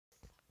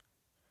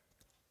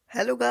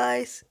Hello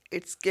guys,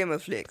 it's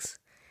Gamerflix,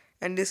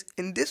 and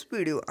in this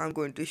video I'm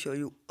going to show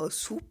you a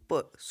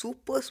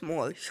super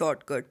small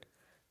shortcut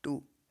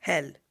to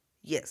hell.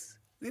 Yes,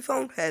 we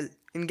found hell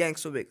in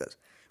Gangster Bakers,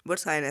 but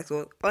Synex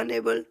was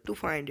unable to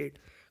find it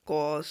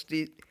cause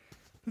the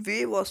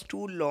way was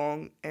too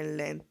long and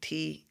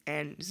lengthy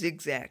and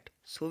zigzagged.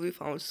 So we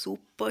found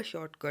super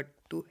shortcut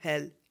to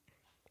hell,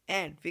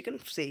 and we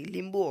can say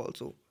limbo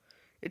also.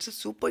 It's a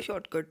super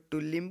shortcut to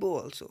limbo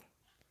also.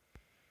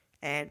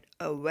 And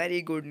a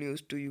very good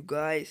news to you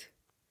guys.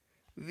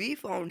 We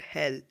found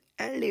hell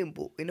and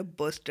limbo in a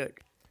bustard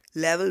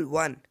level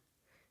 1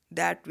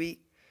 that we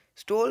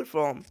stole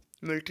from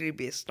military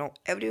base. Now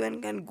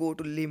everyone can go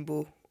to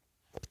limbo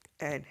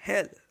and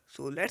hell.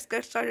 So let's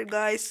get started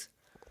guys.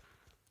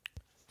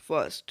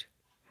 First,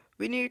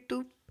 we need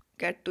to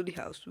get to the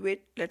house.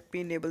 Wait, let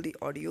me enable the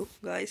audio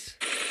guys.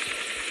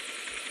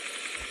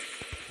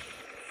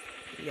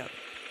 Yeah.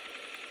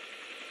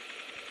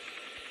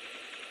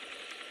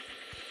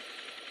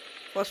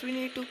 First we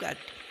need to get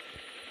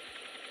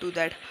to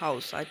that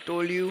house. I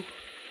told you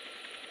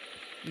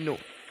no.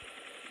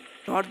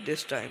 Not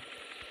this time.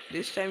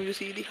 This time you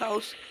see the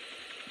house,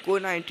 go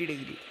 90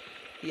 degree.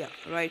 Yeah,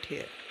 right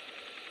here.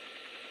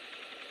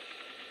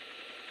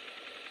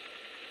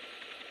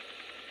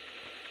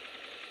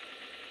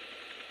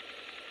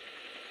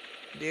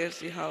 There's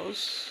the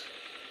house.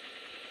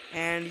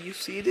 And you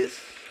see this?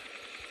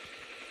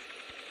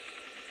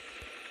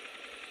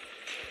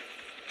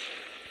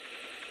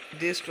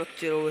 This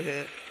structure over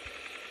here.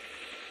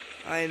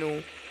 I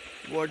know.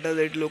 What does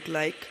it look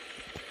like?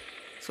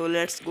 So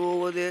let's go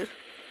over there.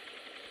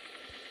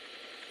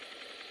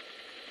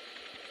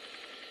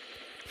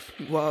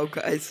 Wow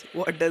guys,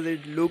 what does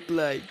it look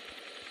like?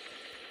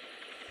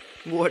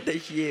 What a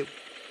shape.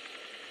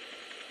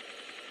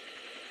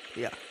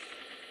 Yeah.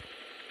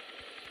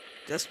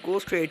 Just go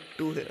straight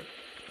to here.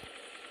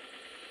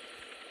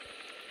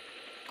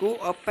 Go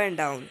up and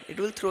down. It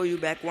will throw you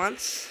back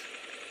once.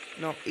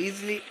 Now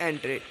easily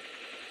enter it.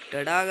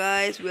 Tada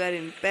guys, we are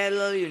in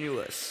parallel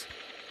universe.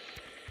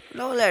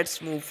 Now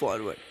let's move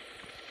forward.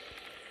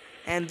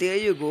 And there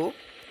you go.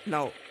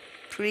 Now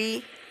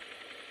 3,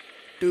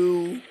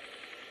 2,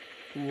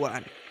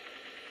 1.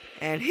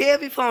 And here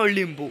we found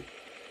limbo.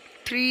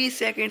 3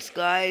 seconds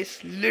guys,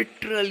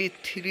 literally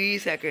 3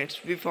 seconds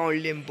we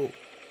found limbo.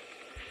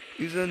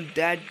 Isn't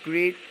that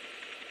great?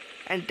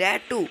 And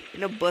that too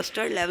in a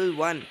bustard level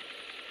 1.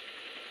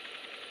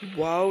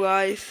 Wow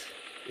guys,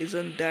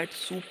 isn't that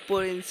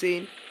super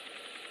insane?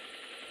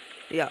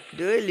 Yeah,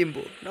 there is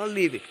limbo. Now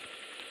leave it.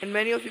 And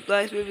many of you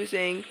guys will be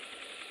saying,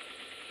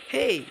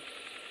 Hey,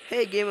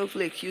 hey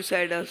Gamerflix, you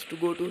said us to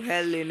go to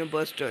hell in a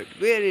bustard.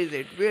 Where is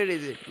it? Where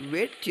is it?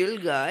 Wait, chill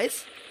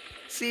guys.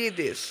 See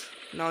this.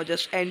 Now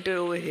just enter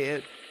over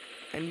here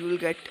and you will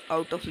get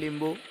out of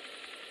limbo.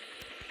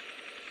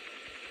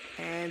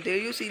 And there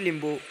you see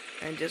limbo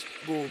and just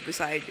go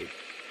beside it.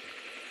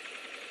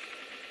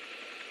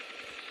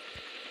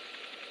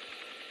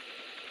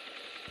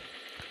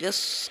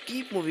 Just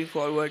keep moving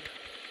forward.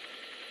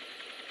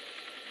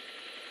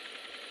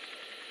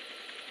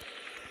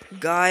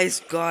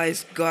 Guys,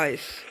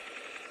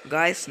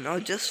 now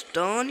just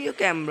turn your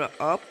camera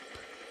up,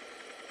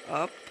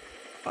 up,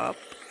 up,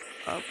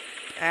 up,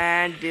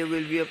 and there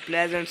will be a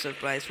pleasant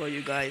surprise for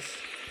you guys.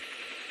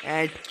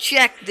 And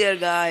check there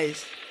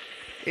guys,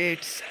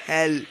 it's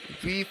hell.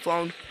 We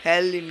found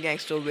hell in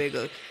Gangster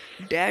Vegas.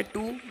 That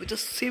too with a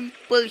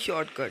simple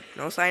shortcut.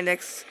 Now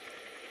Synex,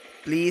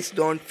 please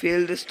don't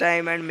fail this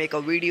time and make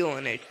a video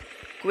on it.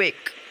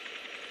 Quick.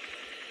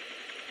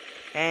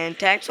 And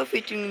thanks for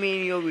featuring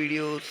me in your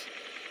videos.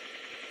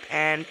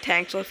 And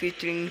thanks for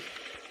featuring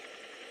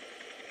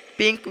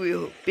Pink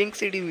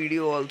City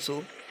video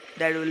also.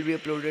 That will be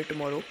uploaded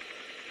tomorrow.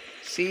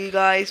 See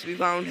guys, we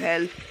found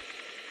hell.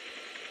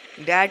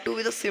 That too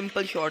with a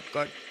simple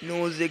shortcut.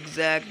 No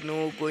zigzag,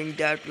 no going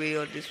that way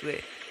or this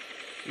way.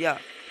 Yeah.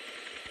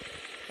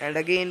 And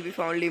again we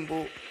found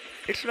limbo.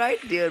 It's right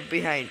there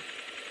behind.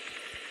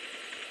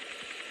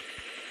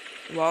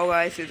 Wow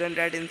guys, isn't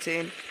that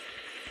insane?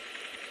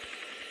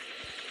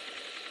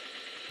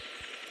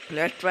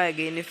 Let's try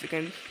again if we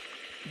can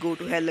go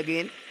to hell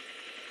again.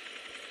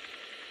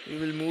 We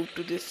will move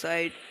to this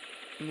side,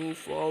 move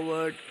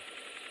forward,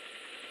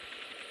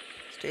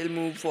 still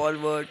move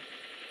forward.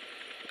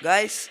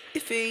 Guys,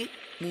 if we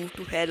move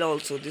to hell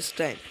also this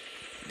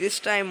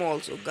time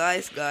also,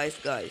 guys,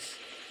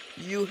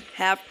 you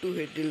have to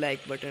hit the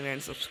like button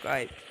and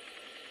subscribe.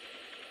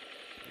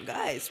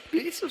 Guys,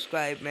 please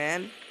subscribe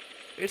man,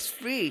 it's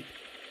free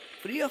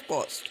of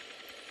cost.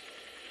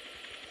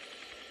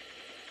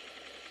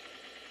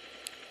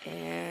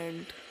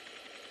 And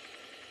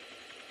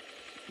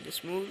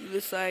just move to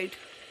this side.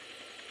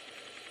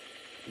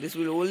 This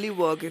will only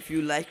work if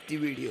you like the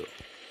video.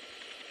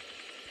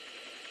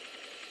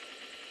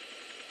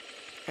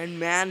 And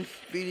man,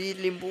 we reached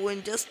limbo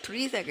in just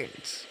 3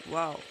 seconds.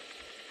 Wow.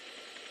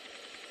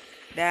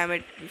 Damn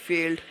it, we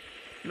failed.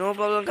 No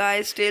problem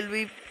guys, still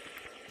we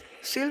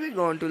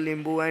gone to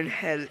limbo and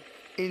hell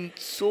in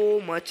so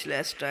much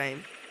less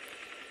time.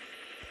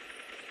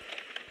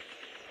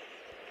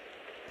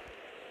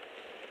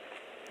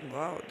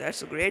 Wow,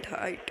 that's a great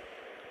height.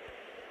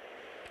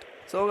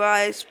 So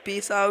guys,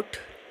 peace out.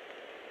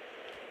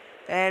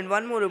 And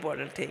one more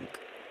important thing.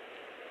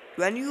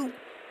 When you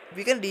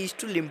we can reach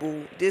to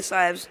Limbo, this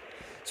I have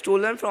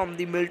stolen from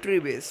the military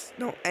base.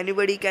 Now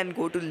anybody can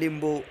go to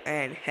Limbo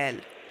and Hell.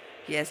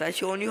 Yes, I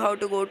shown you how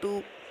to go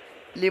to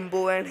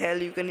Limbo and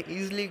Hell. You can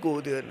easily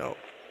go there now.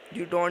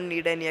 You don't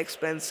need any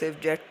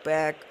expensive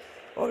jetpack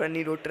or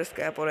any rotor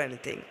cap or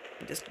anything.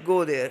 Just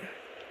go there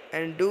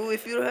and do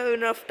if you have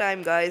enough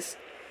time, guys.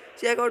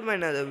 Check out my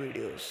other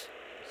videos.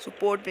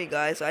 Support me,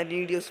 guys. I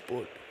need your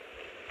support.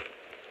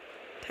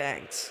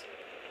 Thanks.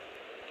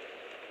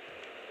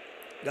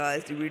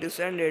 Guys, the video's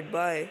ended.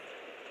 Bye.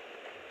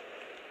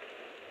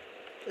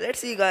 Let's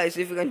see, guys,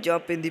 if you can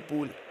jump in the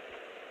pool.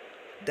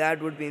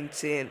 That would be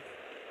insane.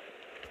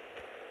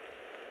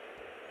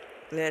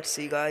 Let's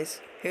see,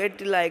 guys. Hit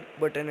the like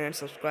button and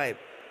subscribe.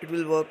 It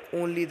will work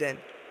only then.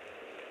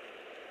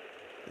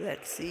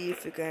 Let's see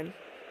if you can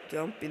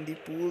jump in the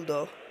pool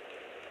though.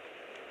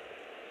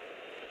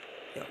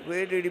 Yeah,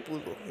 where did the pool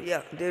go?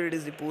 Yeah, there it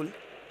is, the pool.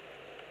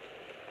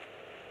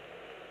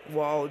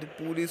 Wow, the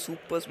pool is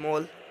super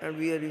small and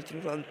we are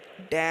reaching some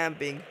damn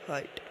big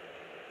height.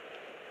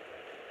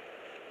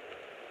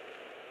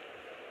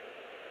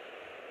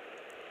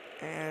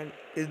 And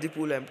is the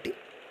pool empty?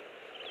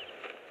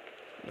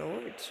 No,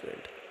 it's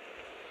filled.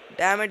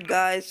 Damn it,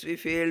 guys, we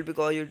failed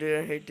because you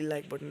didn't hit the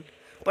like button.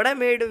 But I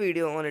made a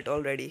video on it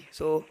already.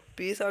 So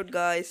peace out,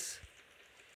 guys.